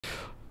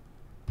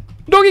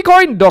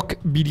Dogecoin DOGE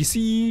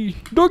BTC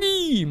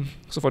Doge.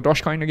 So for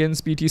Dogecoin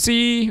against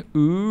BTC,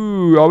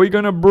 ooh, are we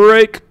gonna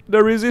break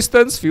the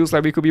resistance? Feels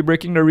like we could be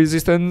breaking the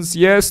resistance.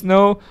 Yes,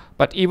 no.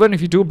 But even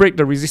if you do break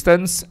the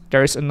resistance,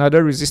 there is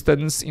another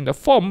resistance in the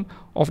form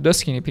of the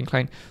skinny pink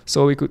line.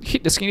 So we could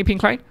hit the skinny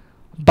pink line,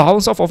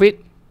 bounce off of it,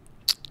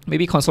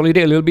 maybe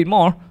consolidate a little bit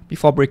more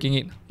before breaking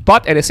it.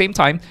 But at the same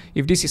time,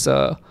 if this is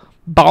a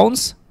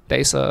bounce, there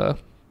is a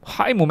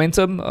high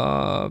momentum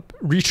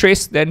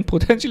retrace, then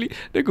potentially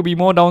there could be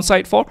more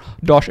downside for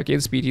Doge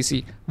against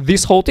BTC.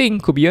 This whole thing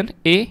could be an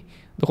A.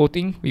 The whole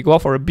thing, we go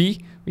out for a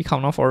B, we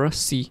come out for a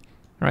C,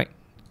 right?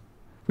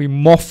 We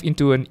morph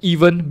into an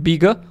even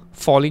bigger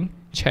falling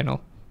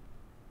channel.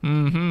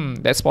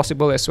 That's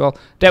possible as well.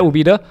 That would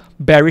be the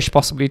bearish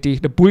possibility.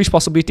 The bullish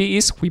possibility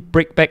is we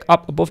break back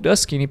up above the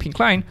skinny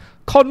pink line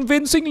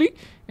convincingly,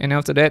 and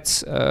after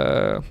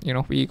that,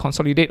 we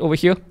consolidate over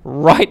here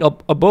right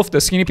up above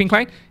the skinny pink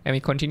line, and we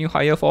continue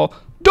higher for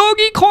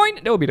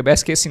Dogecoin. That would be the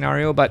best case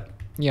scenario, but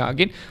yeah,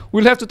 again,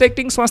 we'll have to take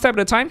things one step at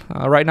a time.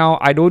 Right now,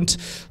 I don't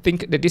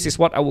think that this is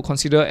what I would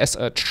consider as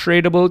a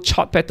tradable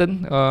chart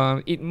pattern.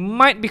 It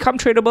might become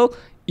tradable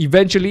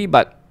eventually,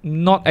 but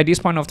not at this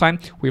point of time.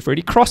 We've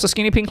already crossed the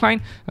skinny pink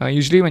line.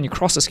 Usually when you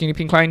cross the skinny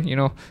pink line,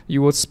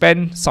 you will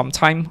spend some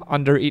time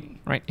under it,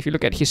 right? If you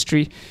look at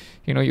history,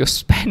 you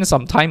spend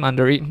some time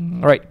under it,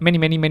 right?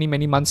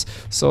 Many months.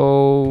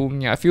 So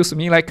yeah, it feels to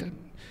me like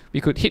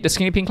we could hit the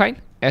skinny pink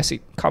line as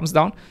it comes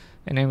down,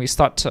 and then we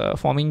start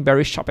forming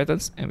bearish chart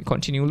patterns, and we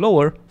continue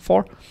lower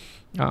for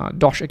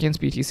Doge against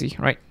BTC,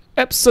 right?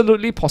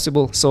 Absolutely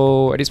possible.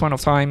 So at this point of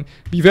time,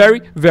 be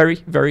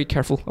very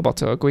careful about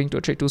going to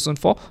a trade too soon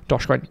for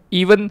Dogecoin.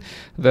 Even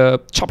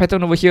the chart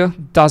pattern over here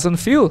doesn't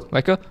feel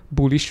like a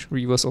bullish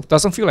reversal.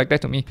 Doesn't feel like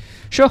that to me.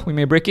 Sure, we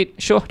may break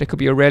it. Sure, there could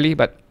be a rally,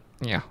 but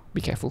yeah,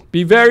 be careful.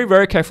 Be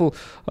very careful.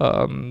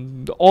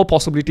 All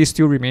possibilities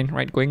still remain,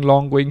 right? Going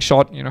long, going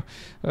short,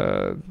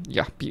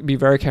 yeah, be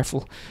very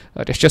careful.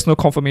 There's just no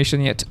confirmation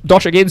yet.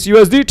 Doge against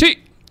USDT.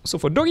 So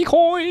for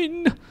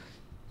Dogecoin,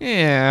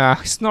 yeah,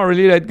 it's not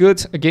really that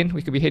good. Again,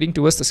 we could be heading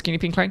towards the skinny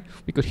pink line.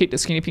 We could hit the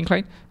skinny pink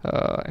line,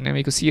 and then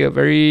we could see a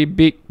very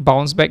big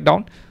bounce back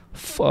down.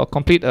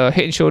 Complete head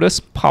and shoulders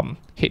pump,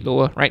 head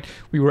lower, right?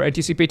 We were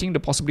anticipating the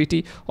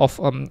possibility of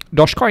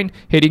Dogecoin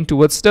heading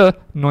towards the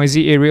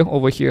noisy area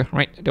over here,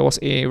 right? There was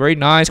a very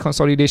nice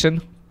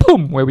consolidation,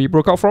 boom, where we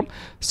broke out from.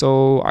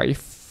 So I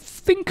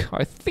think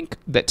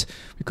that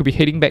we could be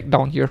heading back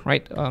down here,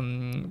 right?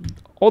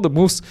 All the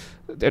moves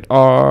that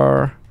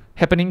are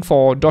happening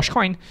for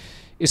Dogecoin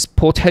is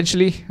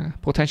potentially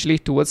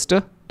towards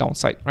the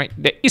downside, right?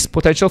 There is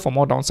potential for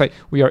more downside.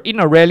 We are in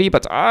a rally,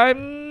 but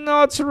I'm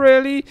not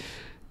really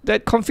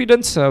that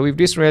confident with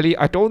this rally.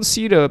 I don't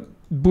see the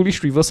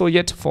bullish reversal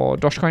yet for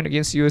Dogecoin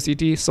against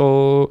USDT.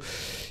 So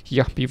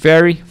yeah, be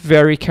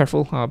very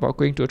careful about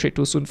going to a trade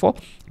too soon for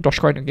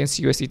Dogecoin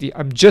against USDT.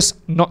 I'm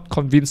just not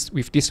convinced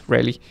with this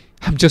rally.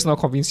 I'm just not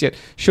convinced yet.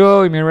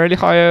 Sure, we may rally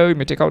higher. We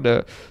may take out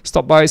the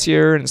stop buys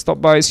here and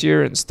stop buys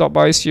here and stop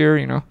buys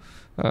here,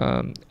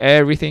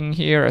 everything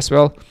here as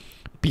well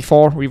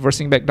before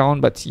reversing back down.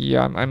 But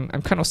yeah, I'm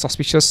kind of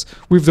suspicious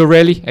with the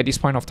rally at this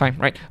point of time,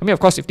 right? I mean, of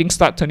course, if things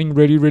start turning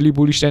really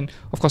bullish, then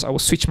of course I will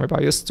switch my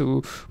bias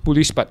to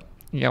bullish. But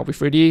yeah,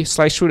 we've already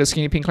sliced through the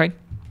skinny pink line,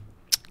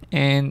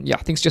 and yeah,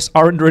 things just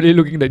aren't really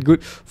looking that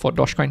good for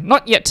Dogecoin.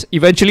 Not yet.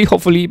 Eventually,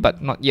 hopefully,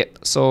 but not yet.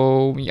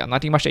 So yeah,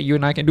 nothing much that you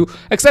and I can do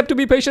except to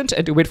be patient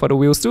and to wait for the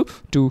wheels to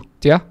do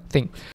their thing.